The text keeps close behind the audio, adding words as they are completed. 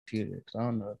computer. 'Cause I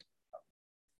don't know.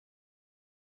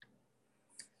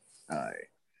 All right.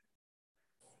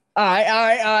 All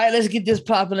right. Let's get this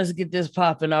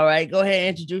popping. All right. Go ahead,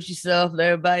 introduce yourself. Let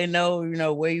everybody know,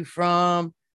 where you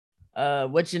from,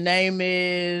 what your name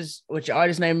is, what your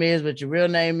artist name is, what your real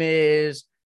name is,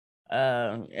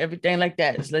 everything like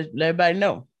that. Just let everybody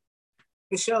know.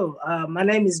 For sure. My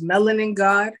name is Melanin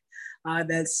Gaud.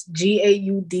 That's Gaud.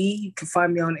 You can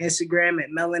find me on Instagram at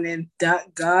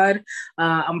melanin.god.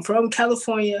 I'm from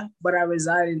California, but I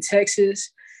reside in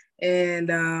Texas.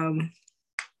 And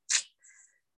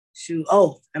shoot.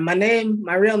 Oh, and my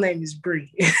real name is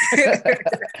Bree.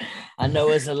 I know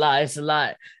it's a lot. It's a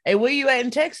lot. Hey, where you at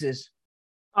in Texas?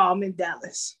 Oh, I'm in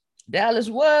Dallas. Dallas,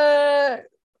 what?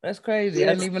 That's crazy. I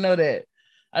Yeah. didn't even know that.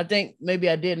 I think maybe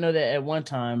I did know that at one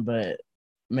time, but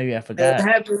maybe I It forgot.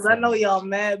 happens. I know y'all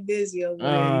mad busy over there.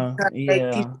 You gotta make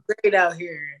Yeah. people great out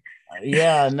here.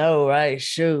 Yeah, I know, right?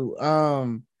 Shoot.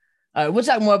 All right, we'll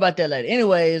talk more about that later.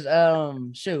 Anyways,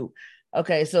 shoot.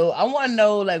 Okay, so I want to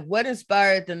know like what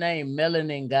inspired the name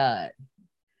Melanin God?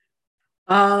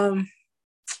 Um,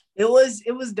 it was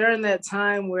during that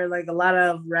time where like a lot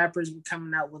of rappers were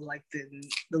coming out with like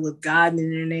the with God in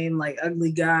their name, like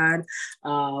Ugly God,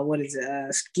 what is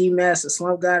it, Ski Mask, or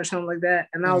Slump God, or something like that.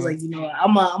 And I was like,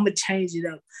 I'm gonna change it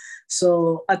up.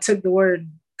 So I took the word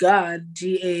God,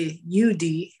 Gaud,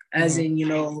 as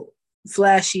in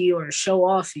flashy or show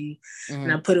offy,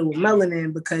 and I put it with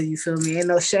melanin because you feel me, ain't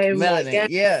no shame like Melanin. that.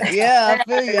 Yeah, I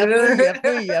feel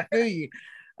you.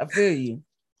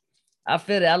 I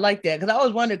feel it. I like that because I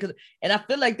always wondered and I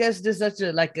feel like that's just such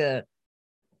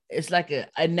it's like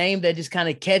a name that just kind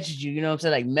of catches you. You know what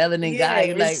I'm saying? Like Melanin Yeah, Guy.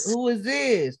 You're like, who is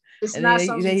this? it's And not then they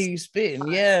something. hear you spitting,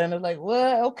 yeah, and they're like,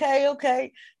 what?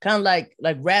 Okay, kind of like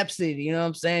Rhapsody. You know what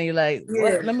I'm saying? You're like,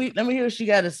 what? Yeah, Let me hear what she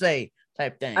got to say,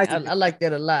 type thing. I I get it. like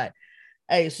that a lot.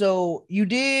 Hey, so you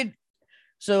did.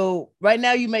 So right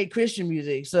now you make Christian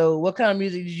music. So what kind of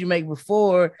music did you make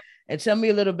before? And tell me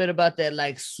a little bit about that,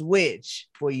 like switch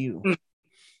for you.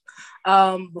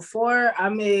 Before I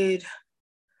made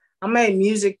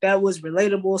music that was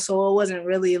relatable, so it wasn't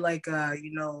really like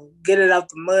get it out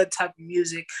the mud type of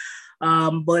music.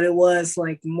 But it was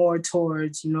like more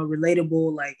towards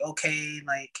relatable. Like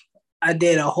like I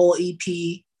did a whole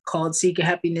EP called "Seeking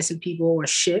Happiness in People" or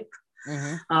 "Ship,"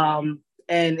 Mm-hmm.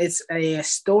 and it's a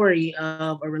story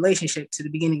of a relationship to the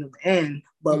beginning of the end.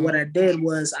 But what Mm-hmm. I did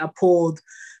was I pulled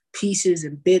pieces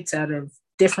and bits out of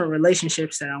different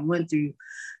relationships that I went through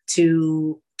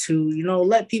to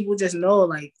let people just know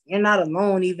like you're not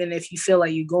alone, even if you feel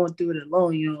like you're going through it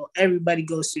alone. Everybody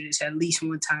goes through this at least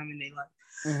one time in their life.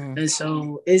 Mm-hmm. And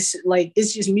so it's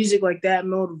just music like that,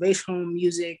 motivational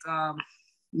music,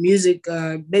 music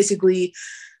basically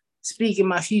speaking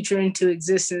my future into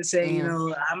existence, say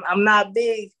Mm-hmm. I'm not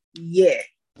big yet.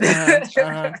 Uh-huh.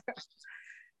 Uh-huh.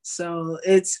 So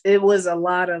it was a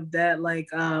lot of that, like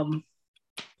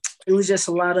it was just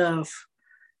a lot of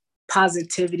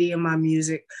positivity in my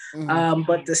music. Mm-hmm.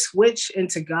 But the switch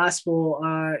into gospel,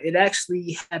 it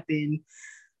actually happened.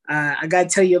 I got to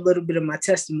tell you a little bit of my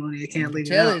testimony. I can't leave it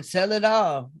Tell out. it, tell it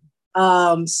all.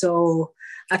 So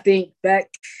I think back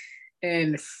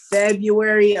in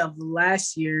February of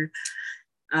last year,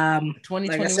 like I said,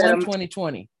 2021, I'm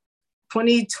 2020.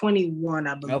 2021,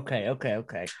 I believe.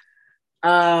 Okay.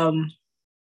 Um,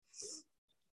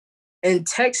 in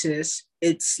Texas,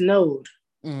 it snowed.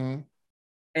 Mm-hmm.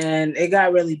 And it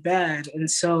got really bad. And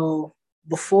so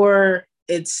before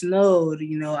it snowed,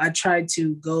 I tried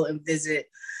to go and visit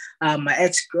my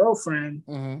ex-girlfriend,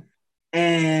 Mm-hmm.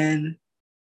 and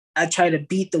I tried to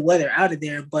beat the weather out of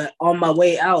there. But on my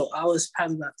way out, I was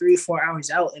probably about 3 or 4 hours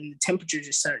out, and the temperature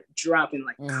just started dropping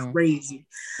like Mm-hmm. crazy.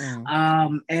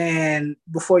 Mm-hmm. And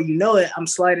before you know it, I'm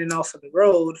sliding off of the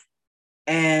road,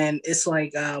 and it's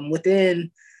like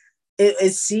within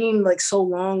it seemed like so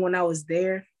long when I was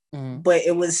there, Mm-hmm. but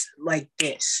it was like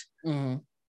this. Mm-hmm.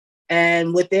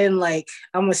 And within I'm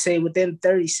gonna say within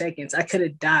 30 seconds, I could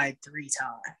have died 3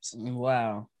 times.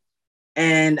 Wow.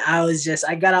 And I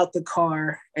got out the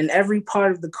car, and every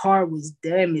part of the car was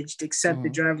damaged except the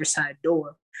Mm-hmm. driver's side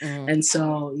door. Mm-hmm. And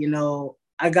so,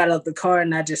 I got out the car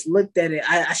and I just looked at it.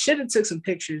 I should have took some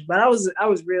pictures, but I was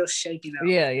real shaken up.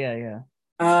 Yeah.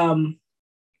 Um,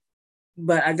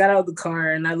 but I got out of the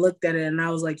car and I looked at it and I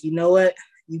was like, you know what?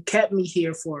 You kept me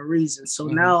here for a reason. So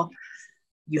Mm-hmm. now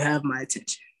you have my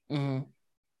attention. Mm-hmm.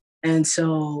 And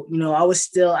so, I was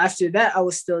still, after that, I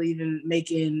was still even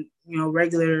making,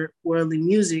 regular worldly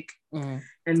music. Mm-hmm.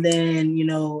 And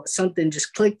then, something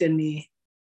just clicked in me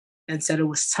and said it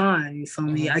was time. You feel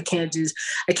me? Mm-hmm.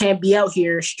 I can't be out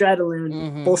here straddling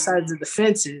Mm-hmm. both sides of the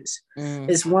fences. Mm-hmm.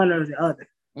 It's one or the other.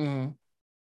 Mm-hmm.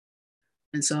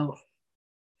 And so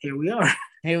here we are.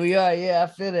 Here we are. Yeah, I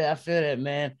feel that,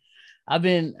 man. I've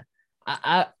been,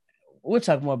 I we'll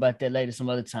talk more about that later some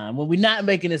other time. When we're not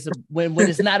making this, when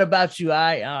it's not about you, all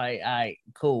right,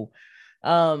 cool.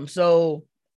 So,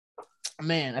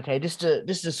 man, okay, just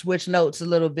to switch notes a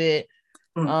little bit.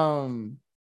 So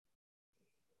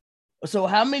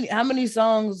how many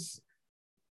songs,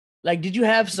 like, did you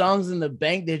have songs in the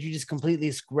bank that you just completely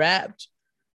scrapped?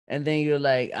 And then you're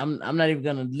like, I'm not even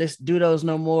gonna do those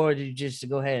no more. Or did you just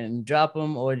go ahead and drop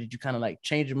them, or did you kind of like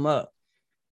change them up?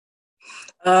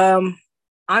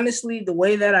 Honestly, the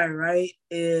way that I write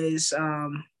is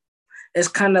it's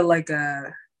kind of like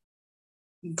a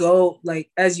go,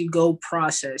 like as you go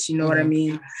process. You know what I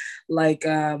mean? Like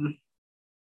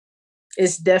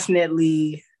it's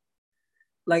definitely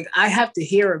like I have to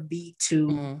hear a beat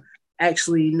to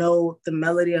actually know the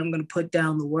melody. I'm going to put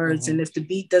down the words. And if the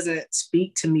beat doesn't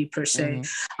speak to me per se,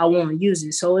 I won't use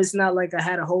it. So it's not like I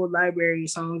had a whole library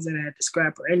of songs that I had to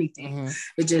scrap or anything.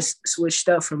 It just switched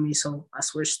up for me. So I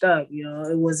switched up, you know,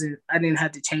 I didn't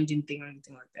have to change anything or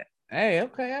anything like that. Hey,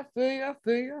 okay. I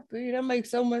feel you. That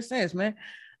makes so much sense, man.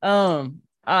 All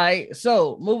right.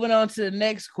 So moving on to the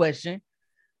next question.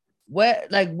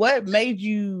 What made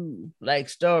you like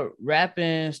start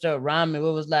rapping, start rhyming?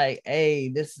 What was like, hey,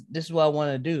 this is what I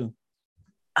want to do?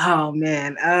 Oh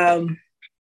man.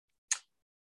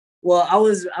 Well, I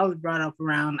was brought up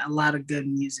around a lot of good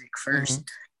music first.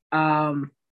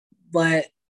 But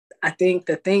I think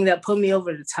the thing that put me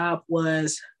over the top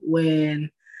was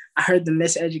when I heard the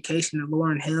Miseducation of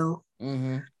Lauryn Hill.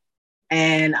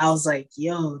 And I was like,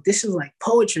 yo, this is like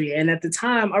poetry. And at the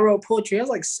time I wrote poetry. I was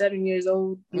like 7 years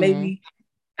old, maybe.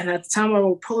 And at the time I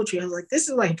wrote poetry, I was like, this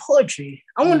is like poetry.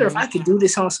 I wonder if I could do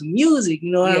this on some music,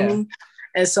 you know what I mean?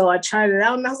 And so I tried it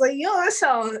out and I was like, yo, that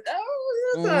sounds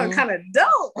kind of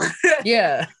dope.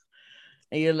 Yeah.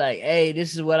 And you're like, hey,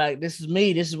 this is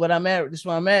me. This is what I'm at. This is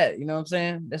where I'm at. You know what I'm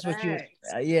saying? That's what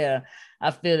yeah,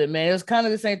 I feel it, man. It was kind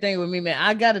of the same thing with me, man.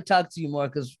 I got to talk to you more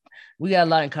because we got a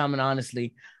lot in common,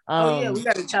 honestly. We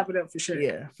got to chop it up for sure.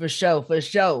 Yeah, for sure.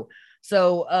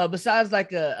 So besides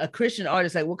like a Christian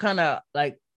artist, like what kind of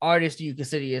like artist do you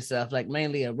consider yourself? Like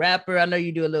mainly a rapper? I know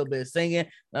you do a little bit of singing.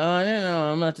 No,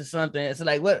 I'm not to something. So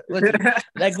like what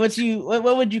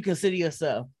would you consider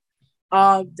yourself?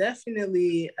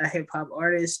 Definitely a hip hop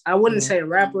artist. I wouldn't say a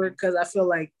rapper because I feel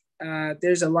like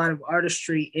there's a lot of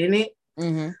artistry in it.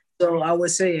 So I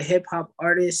would say a hip hop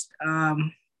artist.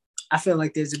 I feel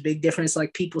like there's a big difference.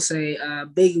 Like people say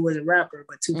Biggie was a rapper,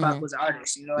 but Tupac was an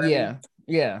artist. You know what I mean?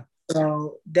 Yeah.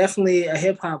 So definitely a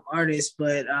hip hop artist,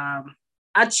 but I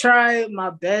try my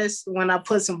best when I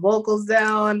put some vocals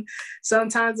down.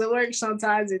 Sometimes it works,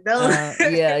 sometimes it don't.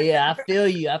 Yeah. I feel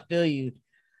you.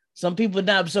 Some people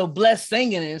not so blessed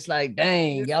singing, and it's like,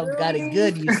 dang, y'all got it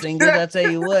good, you singers. I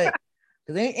tell you what,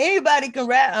 because anybody can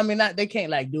rap. I mean, they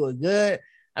can't like do it good.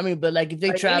 I mean, but like if they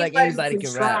try, like anybody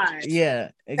can rap. Yeah,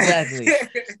 exactly.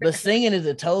 But singing is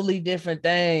a totally different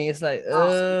thing. It's like,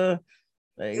 like,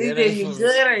 either you're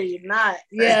good or you're not.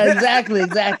 Yeah,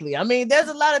 exactly. I mean, there's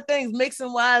a lot of things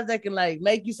mixing wise that can like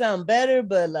make you sound better,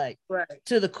 but like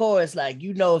to the chorus, like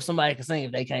you know if somebody can sing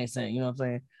if they can't sing. You know what I'm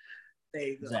saying? There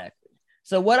you go. Exactly.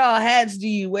 So what all hats do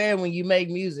you wear when you make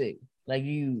music? Like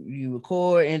you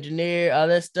record, engineer, all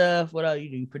that stuff. What all you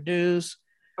do? You produce?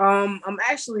 I'm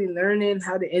actually learning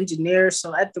how to engineer.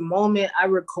 So at the moment I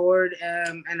record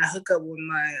and I hook up with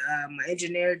my my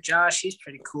engineer, Josh. He's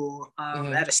pretty cool.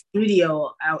 At a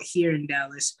studio out here in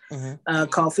Dallas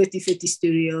called 50/50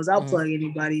 Studios. I'll plug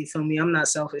anybody, you feel me? I'm not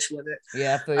selfish with it.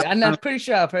 Yeah, I feel you. I'm pretty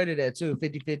sure I've heard of that too,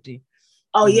 50/50.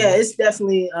 Oh yeah, it's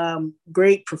definitely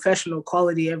great professional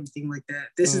quality, everything like that.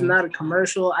 This is not a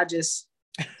commercial.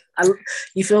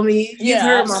 You feel me? You've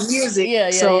heard my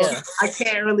music, so I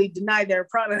can't really deny their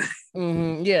product.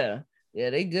 Yeah,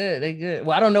 they good.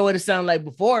 Well, I don't know what it sounded like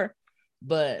before,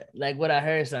 but like what I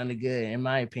heard sounded good in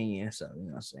my opinion. So you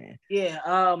know what I'm saying? Yeah,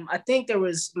 I think there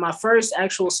was my first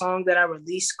actual song that I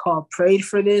released called "Prayed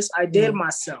for This." I did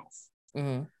myself.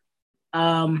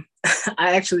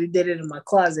 I actually did it in my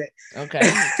closet. Okay.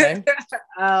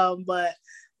 But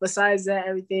besides that,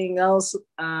 everything else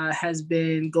has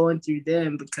been going through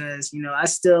them because, you know,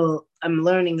 I'm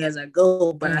learning as I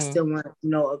go, but I still want, you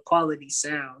know, a quality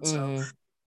sound. So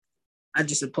I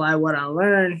just apply what I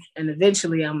learn and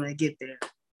eventually I'm going to get there.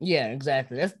 Yeah,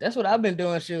 exactly. That's what I've been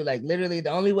doing, too. Like literally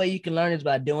the only way you can learn is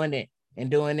by doing it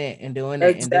and doing it and doing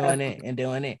it and doing it and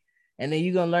doing it. And then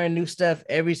you're going to learn new stuff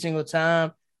every single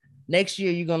time. Next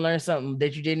year, you're going to learn something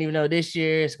that you didn't even know this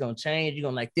year. It's going to change. You're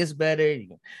going to like this better.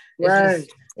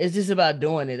 It's just about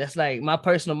doing it. That's like my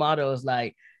personal motto is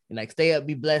like, and like stay up,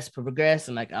 be blessed, progress.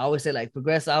 And like I always say, like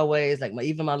progress always. Like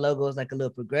even my logo is like a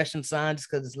little progression sign,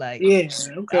 just because it's like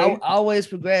I always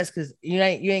progress, because you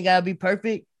ain't gotta be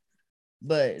perfect,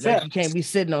 but like you can't be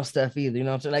sitting on stuff either. You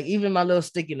know what I'm saying? Like even my little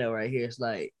sticky note right here, it's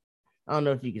like I don't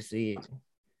know if you can see it.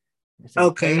 It's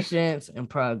patience and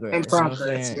progress. And progress. You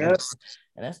know what I'm saying?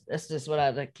 And that's just what I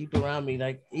like keep around me.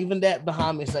 Like even that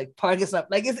behind me, it's like progress up.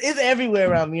 Like it's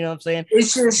everywhere around me. You know what I'm saying?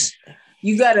 It's just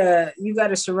you gotta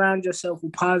surround yourself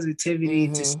with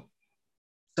positivity.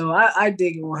 So I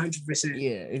dig it 100%. Yeah,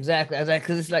 exactly.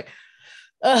 Because it's like,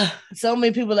 so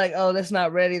many people like, oh, that's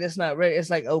not ready. That's not ready.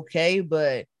 It's like okay,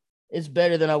 but it's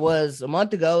better than I was a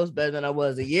month ago. It's better than I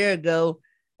was a year ago.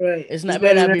 Right. It's not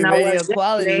may not be ready or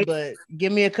quality, but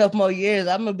give me a couple more years.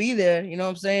 I'm gonna be there. You know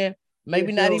what I'm saying?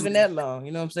 Maybe not even that long.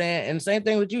 You know what I'm saying? And same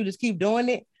thing with you. Just keep doing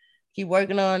it. Keep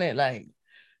working on it. Like,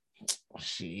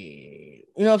 shit.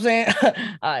 You know what I'm saying?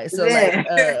 All right. So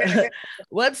like,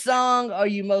 what song are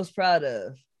you most proud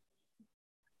of?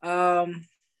 Out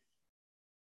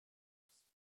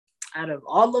of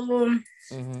all of them,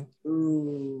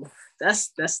 ooh,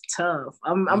 that's tough.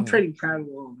 I'm pretty proud of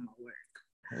all of my work.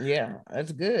 Yeah,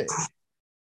 that's good.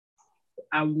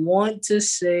 I want to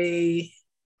say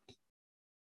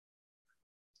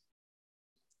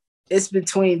it's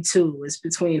between two. It's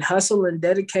between Hustle and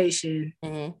Dedication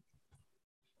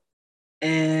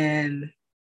and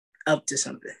Up to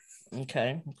Something.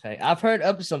 Okay. I've heard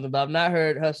Up to Something, but I've not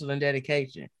heard Hustle and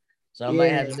Dedication. So I might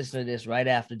have to listen to this right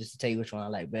after just to tell you which one I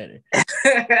like better.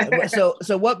 So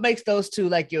what makes those two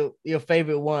like your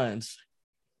favorite ones?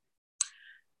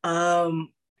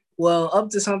 Well, Up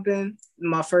to Something,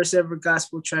 my first ever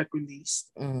gospel track released.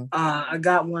 I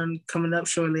got one coming up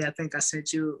shortly. I think I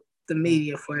sent you the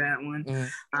media for that one,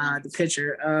 the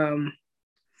picture.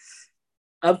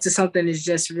 Up to Something is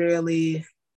just really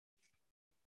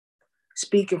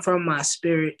speaking from my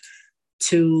spirit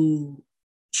to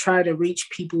try to reach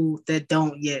people that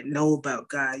don't yet know about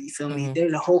God. You feel me?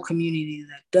 There's a whole community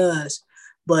that does,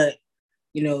 but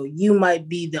you know, you might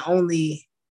be the only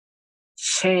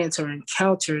chance or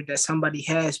encounter that somebody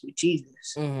has with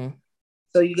Jesus. So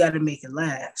you got to make it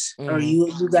last, or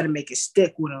you got to make it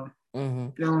stick with them.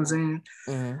 You know what I'm saying?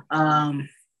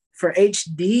 For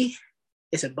HD,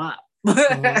 it's a bop.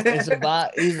 It's a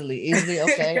bop, easily.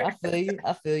 Okay, I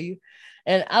feel you,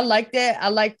 and I like that.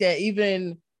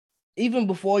 Even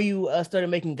before you started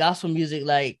making gospel music,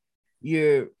 like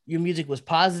your music was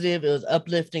positive, it was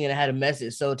uplifting, and it had a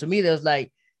message. So to me, there was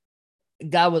like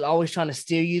God was always trying to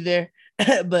steer you there.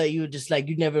 But you were just like,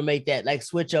 you never made that like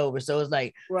switch over. So it's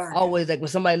like always like when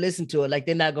somebody listen to it, like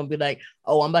they're not gonna be like,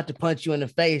 oh, I'm about to punch you in the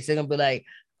face. They're gonna be like,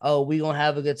 oh, we're gonna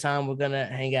have a good time, we're gonna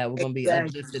hang out, we're gonna be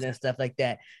uplifted and stuff like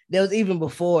that. That was even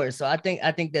before. So I think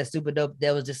that's super dope.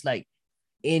 That was just like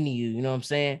in you, you know what I'm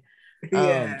saying?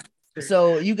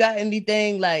 So you got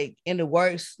anything like in the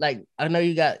works? Like I know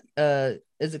you got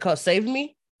is it called Save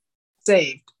Me?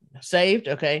 Saved,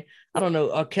 okay. I don't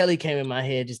know. R. Kelly came in my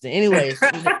head just then. Anyways,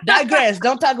 digress.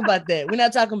 Don't talk about that. We're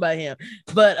not talking about him.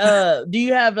 But do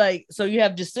you have like, so you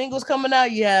have just singles coming out?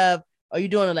 Are you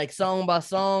doing it like song by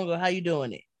song, or how you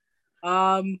doing it?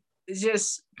 It's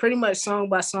just pretty much song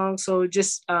by song. So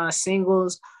just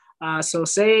singles. So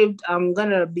Saved, I'm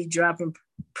gonna be dropping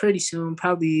pretty soon.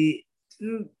 Probably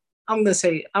I'm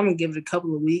gonna give it a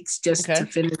couple of weeks just to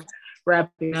finish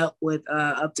wrapping up with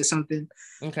Up to Something.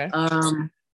 Okay.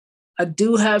 I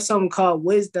do have something called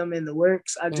Wisdom in the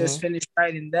works. I just finished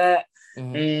writing that.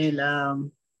 And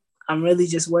I'm really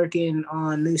just working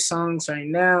on new songs right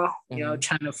now, you know,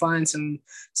 trying to find some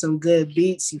good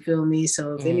beats, you feel me?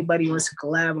 So if anybody wants to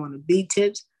collab on the beat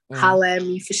tips, holla at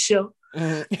me for sure.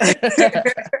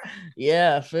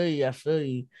 Yeah, I feel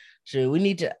you. Sure, we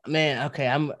need to, man. Okay,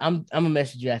 I'm gonna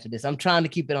message you after this. I'm trying to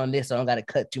keep it on this, so I don't gotta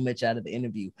cut too much out of the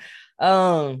interview.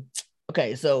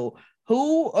 Okay, so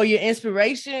who are your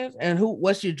inspirations and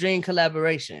what's your dream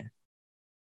collaboration?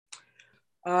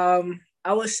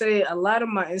 I would say a lot of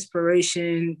my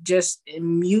inspiration just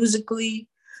musically,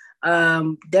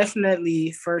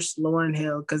 definitely first Lauryn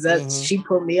Hill, because she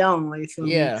put me on, like, feel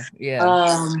me?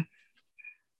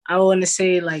 I want to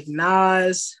say like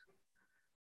Nas,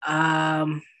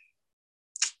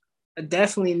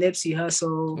 definitely Nipsey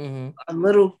Hussle, a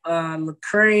little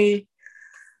Lecrae.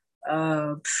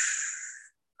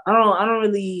 I don't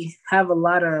really have a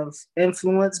lot of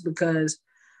influence because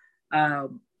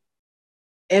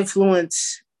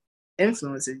influences,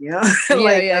 you know?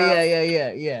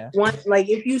 Yeah. One, like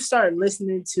if you start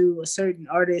listening to a certain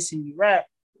artist and you rap,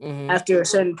 after a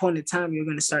certain point in time, you're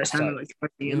gonna start sounding like the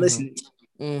person you're listening to.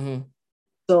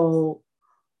 So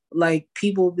like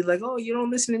people will be like, oh, you don't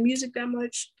listen to music that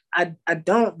much? I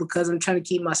don't, because I'm trying to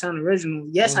keep my sound original.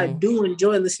 Yes, I do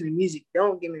enjoy listening to music.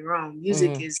 Don't get me wrong.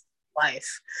 Music is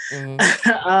life.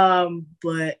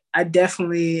 But I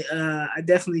definitely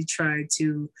try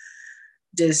to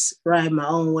just ride my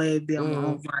own way, be on my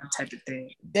own vibe type of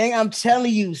thing. Dang, I'm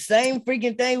telling you, same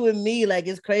freaking thing with me. Like,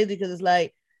 it's crazy because it's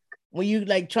like when you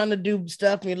like trying to do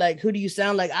stuff and you're like, who do you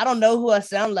sound like? I don't know who I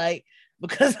sound like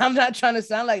because I'm not trying to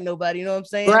sound like nobody. You know what I'm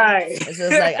saying? Right. And so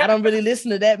it's like I don't really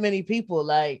listen to that many people.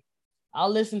 Like,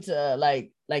 I'll listen to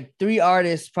like 3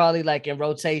 artists probably like in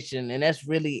rotation, and that's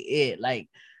really it. Like,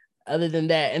 other than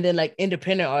that, and then like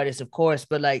independent artists, of course,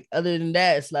 but like other than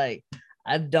that, it's like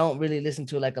I don't really listen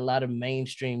to like a lot of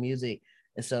mainstream music.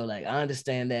 And so like I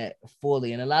understand that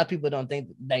fully. And a lot of people don't think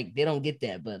like they don't get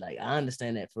that, but like I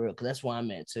understand that for real, because that's where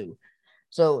I'm at too.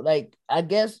 So like I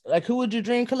guess like who would your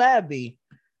dream collab be?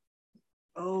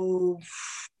 Oh,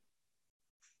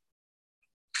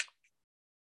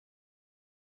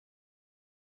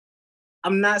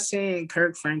 I'm not saying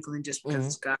Kirk Franklin just because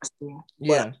it's gospel,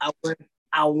 but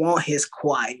I want his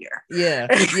choir. Yeah,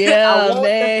 I want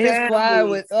man, his choir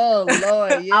with Lord,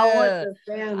 yeah. I want the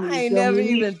family. I ain't never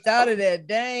even thought of that.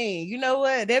 Dang, you know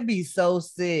what? That'd be so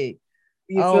sick.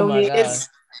 You feel me?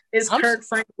 It's Kirk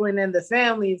Franklin and the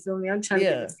family. You feel me? I'm trying to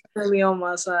get the family on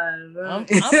my side.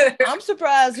 I'm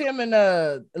surprised him and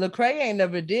Lecrae ain't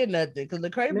never did nothing, because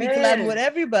Lecrae be collabing with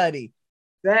everybody.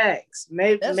 Facts.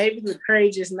 Maybe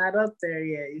Lecrae just not up there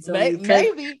yet. You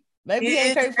feel me? Maybe he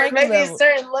ain't Kirk Franklin maybe level.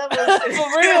 Certain levels.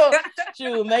 For real.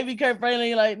 Shoot, maybe Kirk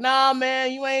Franklin like, nah,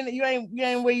 man, you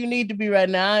ain't where you need to be right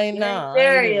now. I ain't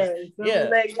there yet. Yeah.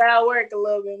 Let God work a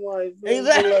little bit more.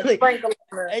 Exactly.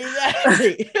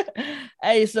 Exactly.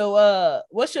 Hey, so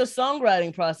what's your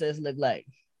songwriting process look like?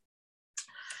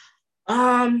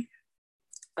 I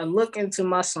look into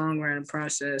my songwriting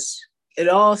process. It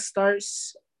all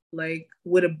starts like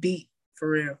with a beat, for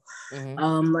real.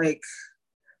 Like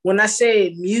when I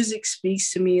say music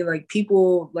speaks to me, like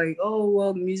people like, oh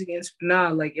well, music is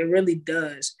like it really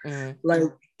does. Like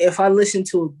if I listen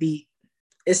to a beat,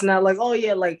 it's not like, oh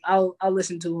yeah, like I'll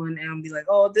listen to one and I'll be like,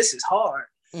 oh, this is hard.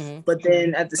 But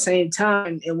then at the same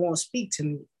time, it won't speak to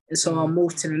me. And so I'll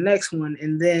move to the next one,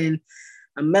 and then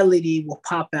a melody will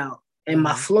pop out and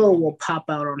my flow will pop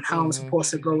out on how I'm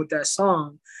supposed to go with that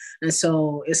song. And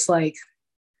so it's like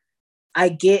I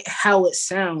get how it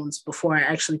sounds before I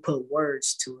actually put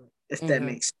words to it, if that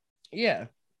makes sense. Yeah.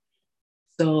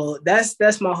 So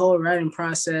that's my whole writing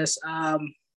process.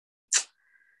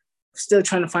 Still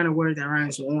trying to find a word that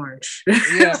rhymes with orange.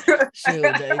 Yeah,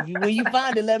 sure. When you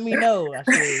find it, let me know.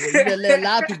 You gotta let a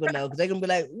lot of people know, because they're gonna be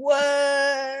like,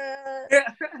 "What?"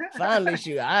 Finally,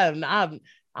 shoot. I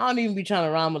don't even be trying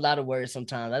to rhyme a lot of words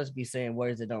sometimes. I just be saying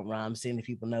words that don't rhyme, seeing if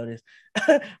people notice,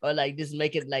 or like just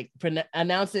make it like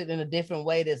announce it in a different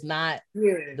way that's not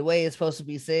the way it's supposed to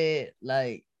be said.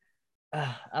 Like,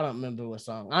 I don't remember what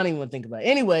song. I don't even want to think about it.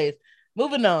 Anyways,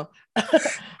 moving on.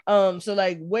 So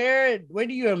like where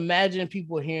do you imagine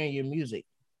people hearing your music?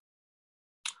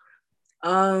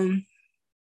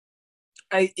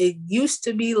 It used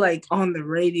to be like on the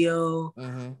radio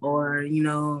or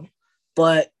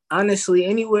but honestly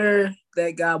anywhere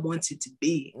that God wants it to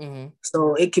be.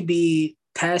 So it could be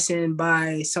passing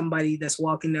by somebody that's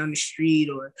walking down the street,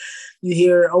 or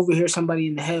you overhear somebody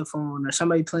in the headphone, or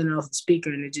somebody playing off the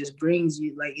speaker, and it just brings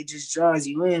you, like, it just draws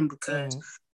you in because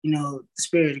the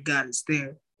Spirit of God is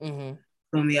there.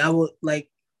 For me, I would like,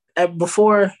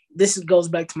 before, this goes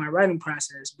back to my writing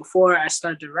process. Before I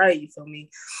start to write, you feel me,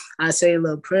 I say a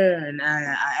little prayer, and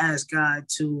I ask God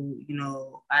to,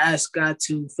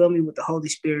 fill me with the Holy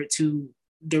Spirit to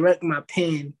direct my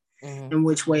pen in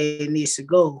which way it needs to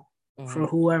go for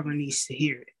whoever needs to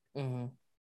hear it.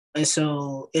 And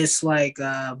so it's like,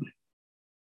 I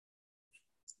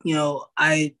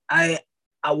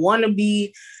want to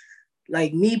be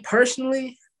like, me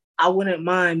personally, I wouldn't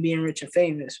mind being rich and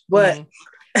famous, but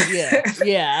yeah,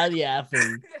 I feel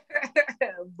you.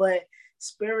 But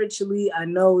spiritually, I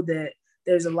know that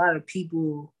there's a lot of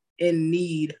people in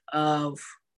need of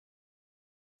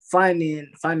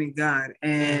finding God,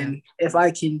 and if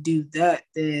I can do that,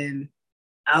 then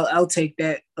I'll take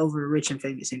that over rich and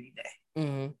famous any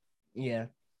day. Yeah,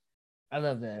 I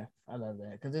love that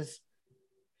because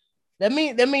that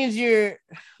means you're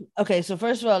okay. So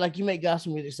first of all, like, you make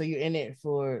gospel music, so you're in it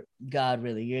for God,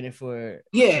 really. You're in it for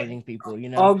hurting people,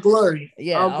 all glory.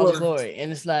 All glory.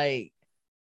 And it's like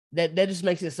that just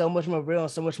makes it so much more real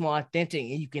and so much more authentic,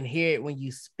 and you can hear it when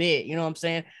you spit. You know what I'm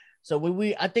saying? So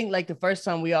when I think like the first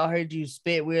time we all heard you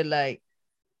spit, we were like,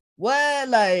 what?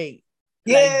 Like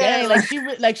dang,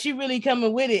 like she really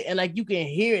coming with it, and like you can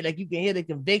hear it, like you can hear the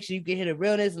conviction, you can hear the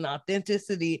realness and the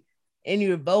authenticity in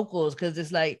your vocals, because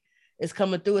it's like it's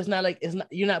coming through. It's not like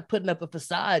you're not putting up a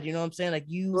facade. You know what I'm saying? Like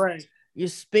Right. you're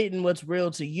spitting what's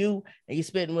real to you, and you're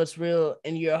spitting what's real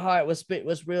in your heart. What's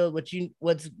real,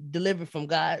 what's delivered from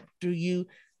God through you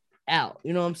out.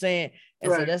 You know what I'm saying?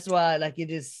 And so Right. that's why like it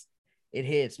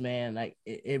hits, man. Like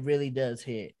it really does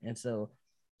hit. And so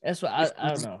that's why I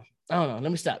don't know. I don't know.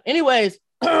 Let me stop. Anyways,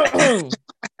 so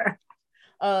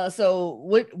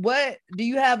what do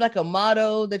you have, like a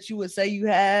motto that you would say you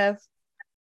have?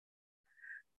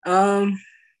 I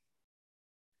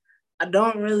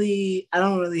don't really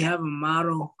have a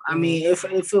motto. I mean, if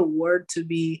it were to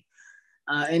be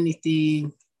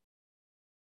anything,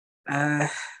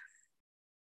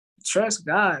 trust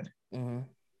God.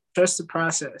 Trust the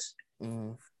process.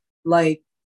 Like,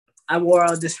 I wore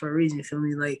all this for a reason, you feel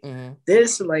me? Like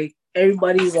this, like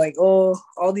everybody's like, oh,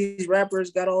 all these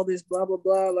rappers got all this blah blah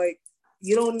blah. Like,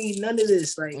 you don't need none of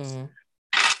this. Like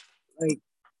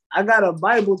I got a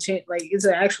Bible chant, like it's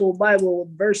an actual Bible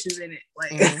with verses in it.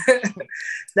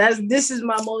 Like this is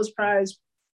my most prized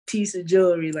piece of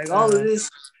jewelry. Like all of this,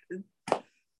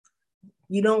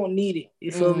 you don't need it.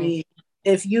 You feel me?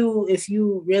 If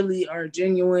you really are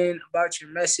genuine about your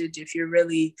message, if you're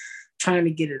really trying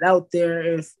to get it out there,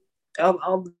 if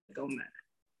all don't matter.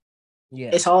 Yeah,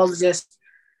 it's all just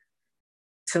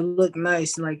to look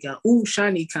nice, like a ooh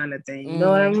shiny kind of thing. You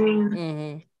know what I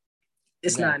mean?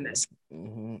 It's not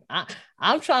necessary.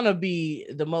 I'm trying to be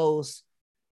the most.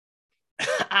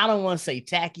 I don't want to say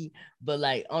tacky, but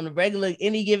like on a regular,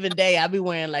 any given day, I'll be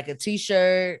wearing like a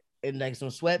t-shirt and like some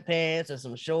sweatpants or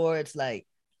some shorts, like,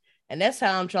 and that's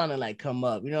how I'm trying to like come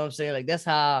up. You know what I'm saying? Like that's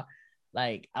how,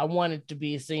 like, I want it to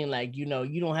be seen. Like, you know,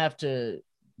 you don't have to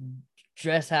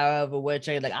dress however, wear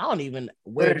chains. Like I don't even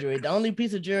wear jewelry. The only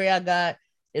piece of jewelry I got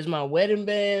is my wedding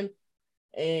band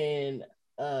and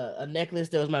a necklace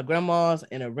that was my grandma's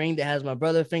and a ring that has my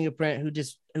brother's fingerprint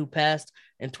who passed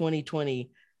in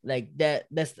 2020. Like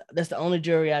that's the only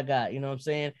jewelry I got. You know what I'm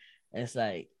saying? And it's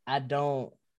like I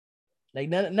don't like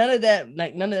none of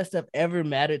that stuff ever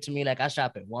mattered to me. Like I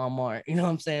shop at Walmart. You know what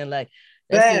I'm saying? Like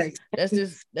that's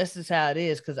just how it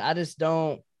is. Cause I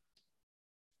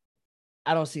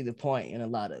don't see the point in a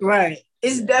lot of it. Right.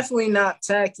 It's definitely not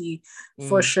tacky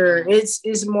for sure.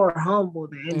 It's more humble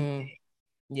than anything.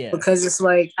 Yeah. Because it's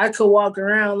like I could walk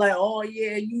around like, oh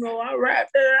yeah, you know, I rap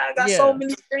there. I got so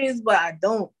many things, but I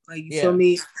don't. Like, you feel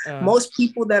me? Most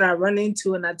people that I run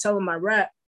into and I tell them I rap,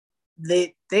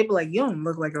 they be like, you don't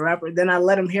look like a rapper. Then I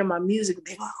let them hear my music.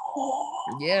 They like,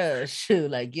 oh yeah, shoot,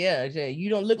 like you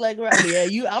don't look like a rapper.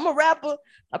 Yeah, I'm a rapper.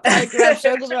 I probably could rap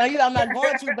circles around you. I'm not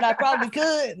going to, but I probably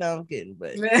could. No, I'm kidding.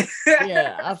 But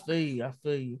yeah, I feel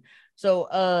you. So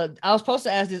I was supposed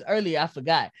to ask this earlier. I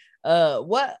forgot.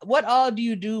 What all do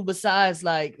you do besides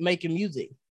like making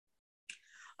music?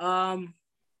 I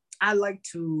like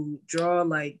to draw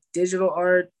like digital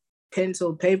art,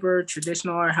 pencil, paper,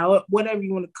 traditional art, whatever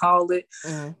you want to call it.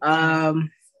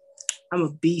 I'm a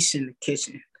beast in the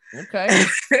kitchen. Okay.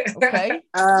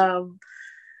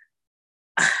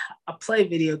 I play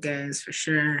video games for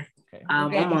sure. Okay.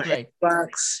 I'm on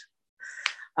Xbox.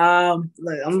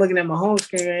 Look, I'm looking at my home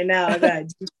screen right now. I got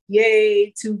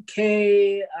GTA,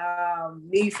 2K,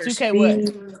 Need for 2K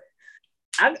Speed. What?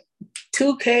 I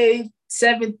 2K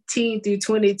 17 through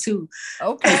 22.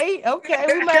 Okay.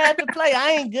 We might have to play.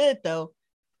 I ain't good though.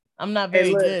 I'm not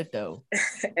very good though.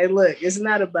 And look, it's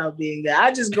not about being good.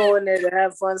 I just go in there to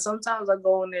have fun. Sometimes I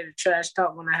go in there to trash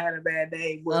talk when I had a bad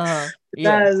day. But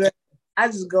I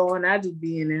just go in, I just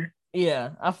be in there.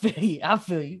 Yeah, I feel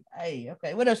you. Hey,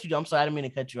 okay. What else you do? I'm sorry, I didn't mean to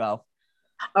cut you off.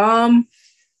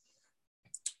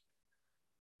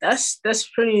 That's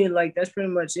pretty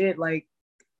much it. Like,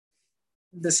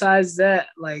 besides that,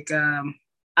 like,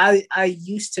 I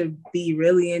used to be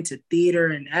really into theater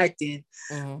and acting,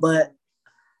 but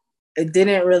it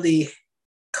didn't really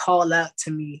call out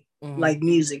to me like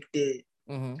music did.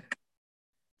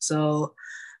 So,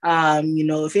 you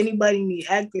know, if anybody need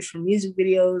actors for music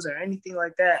videos or anything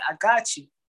like that, I got you.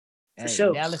 For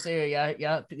sure. Dallas area,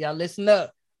 y'all listen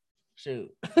up.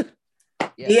 Shoot.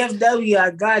 DFW,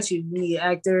 I got you. You need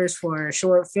actors for a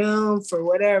short film, for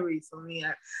whatever, you feel me?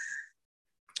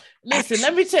 Listen,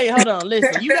 let me tell you, hold on.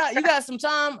 Listen, you got some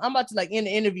time. I'm about to like end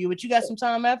the interview, but you got some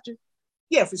time after?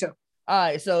 Yeah, for sure. All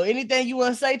right. So anything you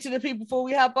want to say to the people before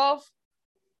we hop off?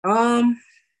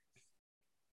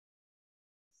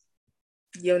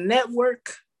 Your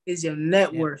network is your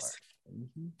net worth.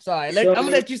 Sorry, I'm gonna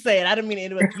let you say it. I didn't mean to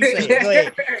interrupt you. Say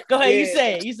it. Go ahead.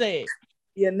 Yeah. You say it.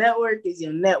 Your network is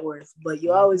your net worth, but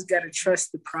you always gotta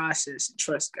trust the process and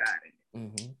trust God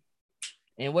in it.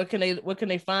 And where can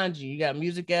they find you? You got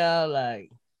music out, like?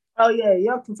 Oh yeah,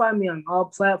 y'all can find me on all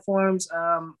platforms.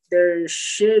 There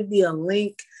should be a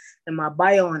link in my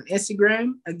bio on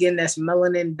Instagram. Again, that's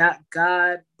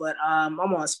melanin.god. But I'm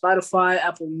on Spotify,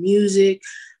 Apple Music,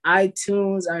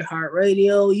 iTunes,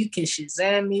 iHeartRadio. You can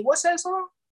Shazam me. What's that song?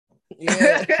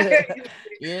 Yeah.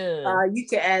 Yeah. You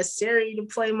can ask Siri to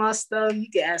play my stuff. You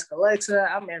can ask Alexa.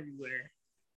 I'm everywhere.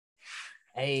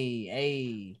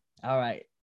 Hey. All right.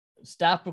 Stop